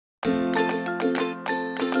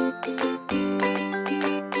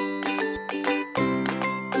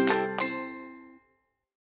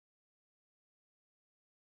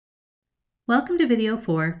Welcome to video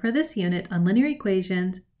 4 for this unit on linear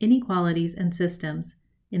equations, inequalities, and systems.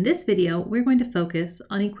 In this video, we're going to focus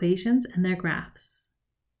on equations and their graphs.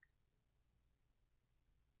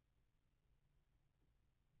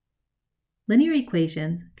 Linear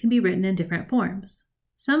equations can be written in different forms.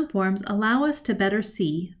 Some forms allow us to better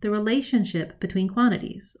see the relationship between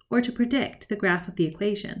quantities or to predict the graph of the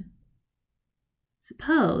equation.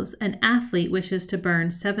 Suppose an athlete wishes to burn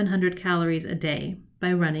 700 calories a day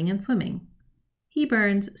by running and swimming. He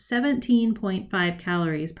burns 17.5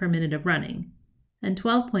 calories per minute of running and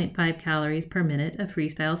 12.5 calories per minute of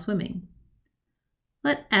freestyle swimming.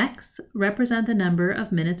 Let x represent the number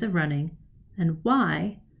of minutes of running and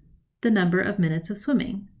y the number of minutes of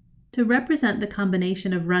swimming. To represent the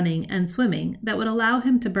combination of running and swimming that would allow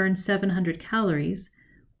him to burn 700 calories,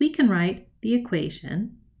 we can write the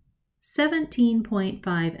equation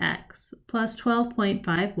 17.5x plus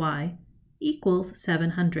 12.5y equals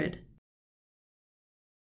 700.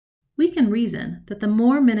 We can reason that the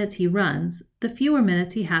more minutes he runs, the fewer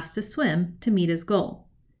minutes he has to swim to meet his goal.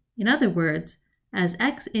 In other words, as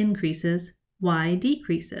x increases, y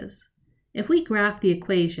decreases. If we graph the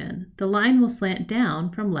equation, the line will slant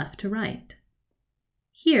down from left to right.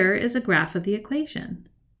 Here is a graph of the equation.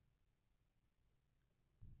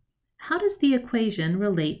 How does the equation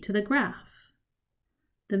relate to the graph?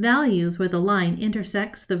 The values where the line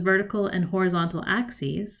intersects the vertical and horizontal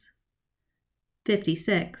axes,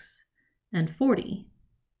 56 and 40,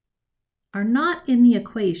 are not in the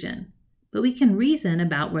equation, but we can reason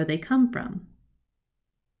about where they come from.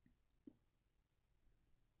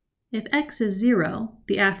 If x is 0,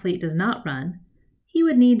 the athlete does not run, he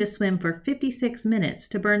would need to swim for 56 minutes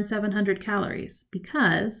to burn 700 calories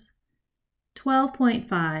because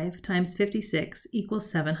 12.5 times 56 equals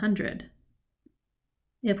 700.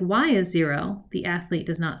 If y is 0, the athlete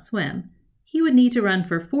does not swim, he would need to run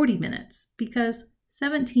for 40 minutes because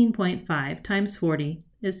 17.5 times 40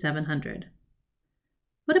 is 700.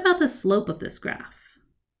 What about the slope of this graph?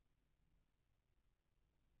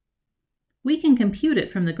 We can compute it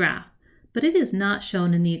from the graph, but it is not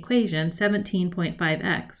shown in the equation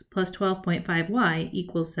 17.5x plus 12.5y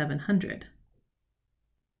equals 700.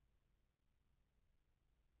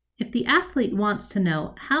 If the athlete wants to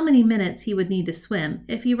know how many minutes he would need to swim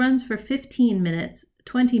if he runs for 15 minutes,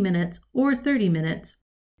 20 minutes, or 30 minutes,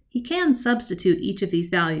 he can substitute each of these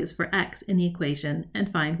values for x in the equation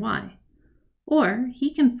and find y. Or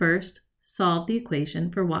he can first solve the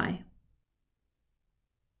equation for y.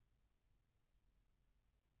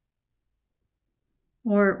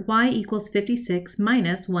 Or y equals 56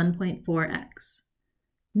 minus 1.4x.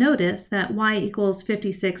 Notice that y equals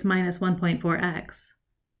 56 minus 1.4x,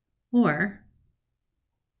 or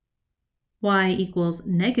y equals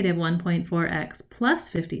negative 1.4x plus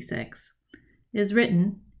 56, is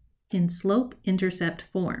written in slope-intercept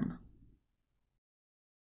form.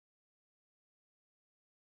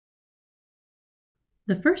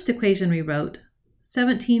 The first equation we wrote,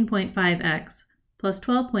 17.5x plus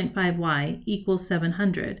 12.5y equals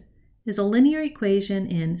 700, is a linear equation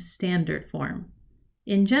in standard form.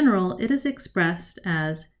 In general, it is expressed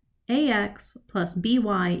as ax plus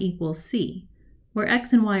by equals c, where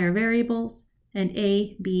x and y are variables, and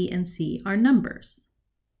a, b, and c are numbers.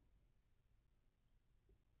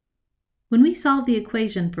 When we solve the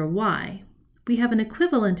equation for y, we have an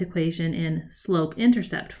equivalent equation in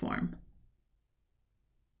slope-intercept form.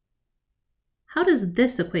 How does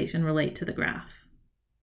this equation relate to the graph?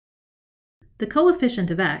 The coefficient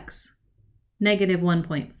of x, negative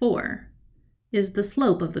 1.4, is the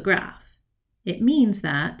slope of the graph. It means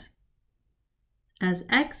that as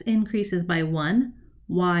x increases by 1,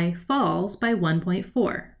 y falls by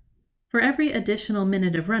 1.4. For every additional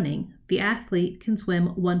minute of running, the athlete can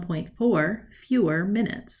swim 1.4 fewer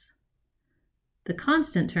minutes. The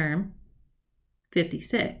constant term,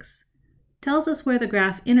 56, tells us where the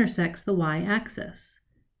graph intersects the y-axis.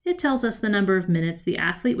 It tells us the number of minutes the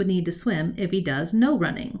athlete would need to swim if he does no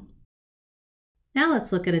running. Now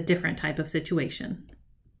let's look at a different type of situation.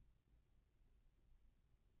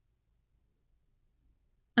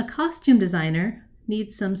 A costume designer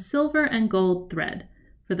needs some silver and gold thread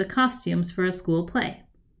for the costumes for a school play.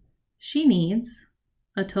 She needs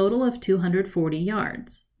a total of 240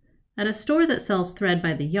 yards. At a store that sells thread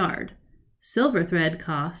by the yard, silver thread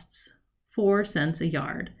costs 4 cents a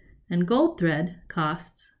yard, and gold thread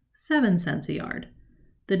costs 7 cents a yard.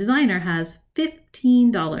 The designer has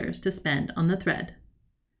 $15 to spend on the thread.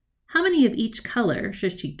 How many of each color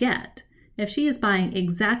should she get if she is buying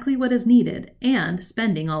exactly what is needed and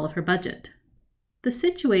spending all of her budget? The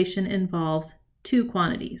situation involves two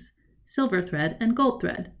quantities, silver thread and gold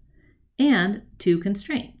thread. and two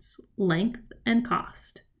constraints, length and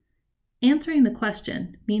cost. Answering the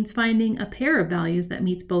question means finding a pair of values that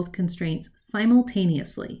meets both constraints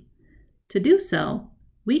simultaneously. To do so,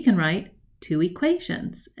 we can write two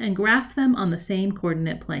equations and graph them on the same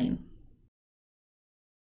coordinate plane.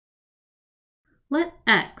 Let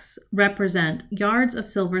x represent yards of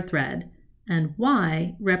silver thread and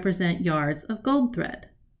y represent yards of gold thread.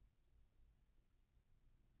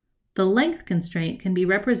 The length constraint can be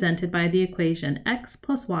represented by the equation x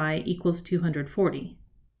plus y equals 240.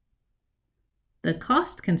 The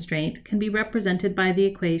cost constraint can be represented by the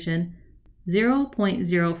equation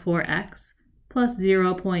 0.04x plus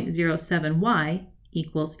 0.07y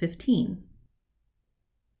equals 15.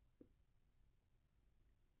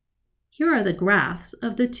 Here are the graphs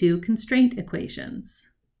of the two constraint equations.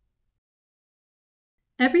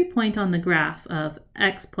 Every point on the graph of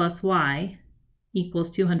x plus y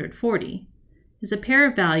equals 240 is a pair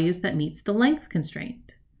of values that meets the length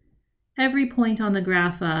constraint. Every point on the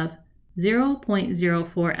graph of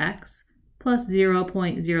 0.04x plus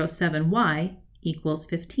 0.07y equals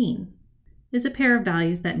 15 is a pair of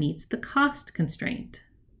values that meets the cost constraint.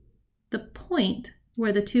 The point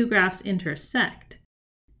where the two graphs intersect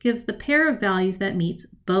gives the pair of values that meets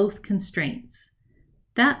both constraints.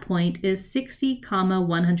 That point is 60,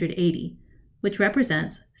 180, which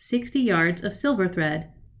represents 60 yards of silver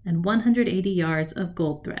thread and 180 yards of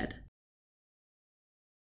gold thread.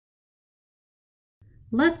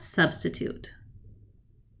 Let's substitute.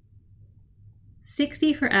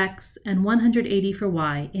 60 for x and 180 for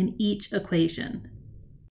y in each equation.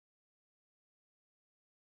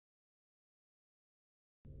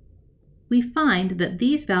 We find that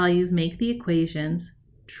these values make the equations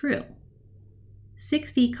true.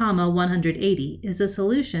 60, 180 is a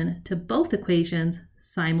solution to both equations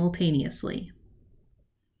simultaneously.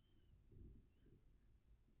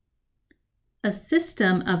 A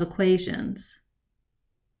system of equations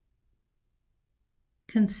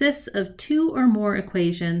consists of two or more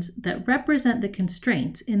equations that represent the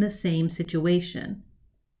constraints in the same situation.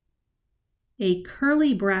 A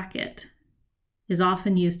curly bracket is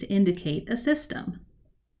often used to indicate a system.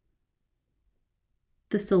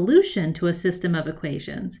 The solution to a system of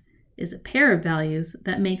equations is a pair of values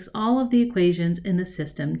that makes all of the equations in the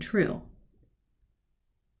system true.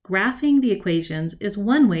 Graphing the equations is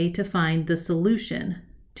one way to find the solution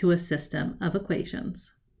to a system of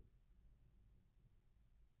equations.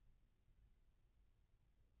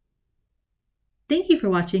 Thank you for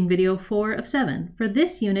watching video 4 of 7 for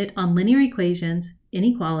this unit on linear equations,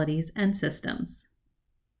 inequalities, and systems.